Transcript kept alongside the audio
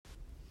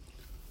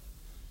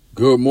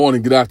Good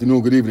morning, good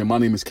afternoon, good evening. My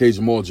name is K.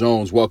 Jamal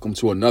Jones. Welcome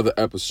to another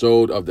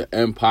episode of The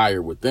Empire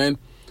Within.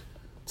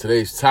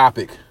 Today's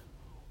topic,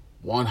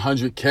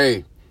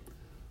 100K.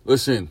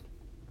 Listen,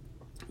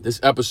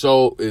 this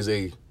episode is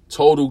a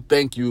total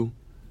thank you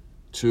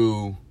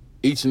to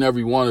each and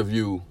every one of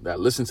you that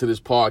listen to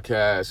this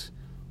podcast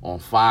on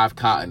 5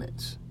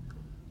 continents.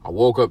 I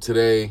woke up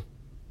today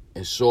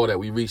and saw that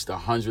we reached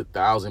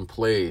 100,000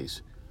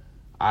 plays.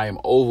 I am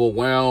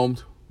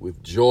overwhelmed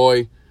with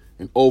joy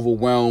and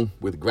overwhelmed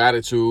with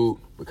gratitude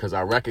because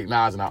I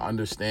recognize and I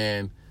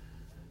understand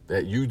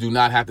that you do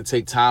not have to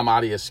take time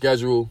out of your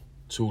schedule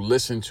to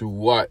listen to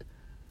what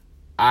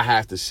I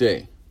have to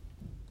say.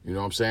 You know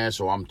what I'm saying?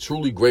 So I'm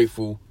truly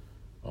grateful,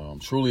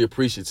 truly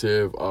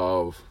appreciative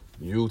of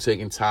you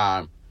taking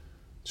time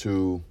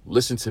to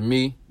listen to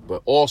me,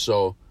 but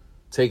also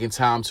taking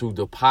time to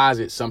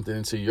deposit something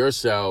into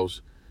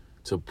yourselves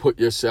to put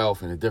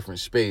yourself in a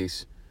different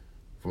space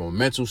from a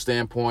mental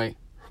standpoint,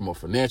 from a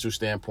financial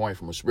standpoint,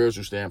 from a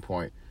spiritual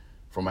standpoint,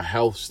 from a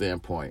health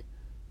standpoint.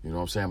 You know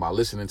what I'm saying? By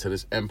listening to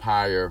this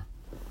Empire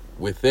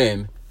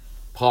Within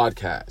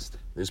podcast.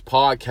 This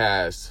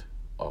podcast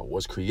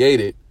was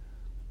created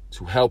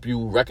to help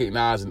you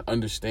recognize and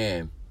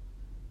understand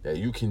that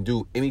you can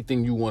do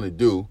anything you want to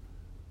do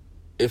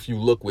if you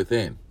look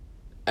within.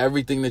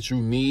 Everything that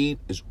you need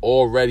is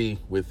already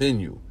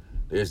within you.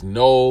 There's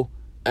no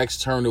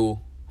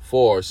external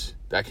force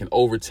that can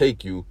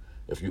overtake you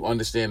if you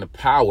understand the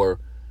power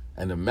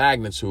and the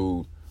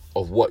magnitude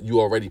of what you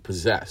already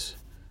possess.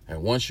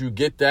 And once you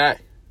get that,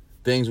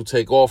 things will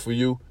take off for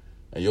you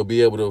and you'll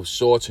be able to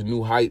soar to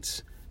new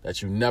heights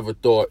that you never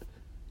thought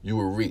you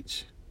would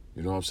reach.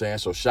 You know what I'm saying?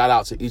 So shout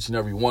out to each and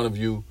every one of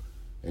you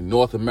in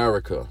North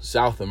America,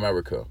 South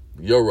America,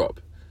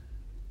 Europe,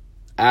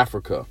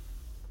 Africa,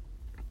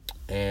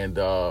 and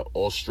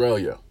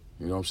Australia.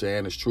 You know what I'm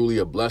saying? It's truly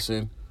a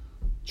blessing,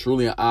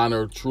 truly an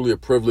honor, truly a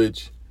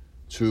privilege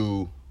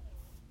to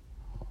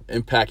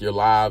impact your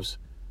lives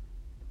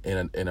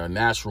in a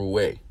natural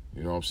way.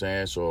 You know what I'm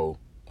saying? So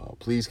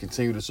please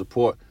continue to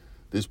support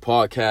this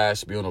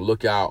podcast. Be on the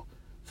lookout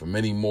for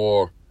many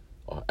more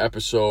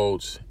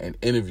episodes and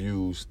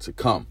interviews to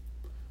come.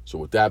 So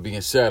with that being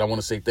said, I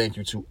want to say thank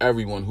you to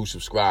everyone who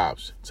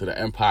subscribes to the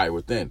Empire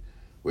Within.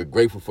 We're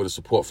grateful for the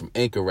support from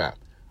Anchor App,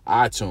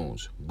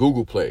 iTunes,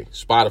 Google Play,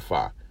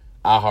 Spotify,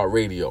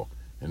 iHeartRadio,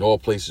 and all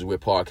places where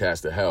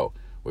podcasts are held.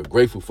 We're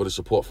grateful for the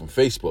support from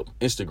Facebook,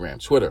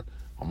 Instagram, Twitter.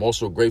 I'm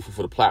also grateful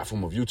for the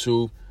platform of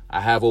YouTube. I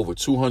have over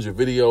 200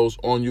 videos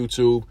on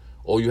YouTube.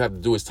 All you have to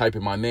do is type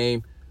in my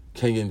name,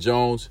 Kenyon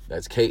Jones.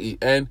 That's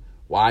Kenyon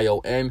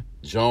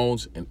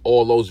Jones, and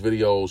all those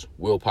videos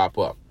will pop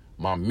up.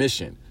 My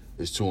mission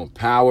is to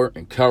empower,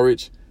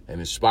 encourage, and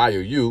inspire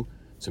you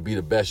to be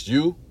the best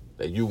you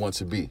that you want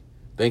to be.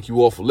 Thank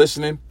you all for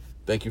listening.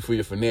 Thank you for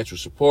your financial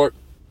support,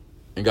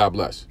 and God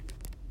bless.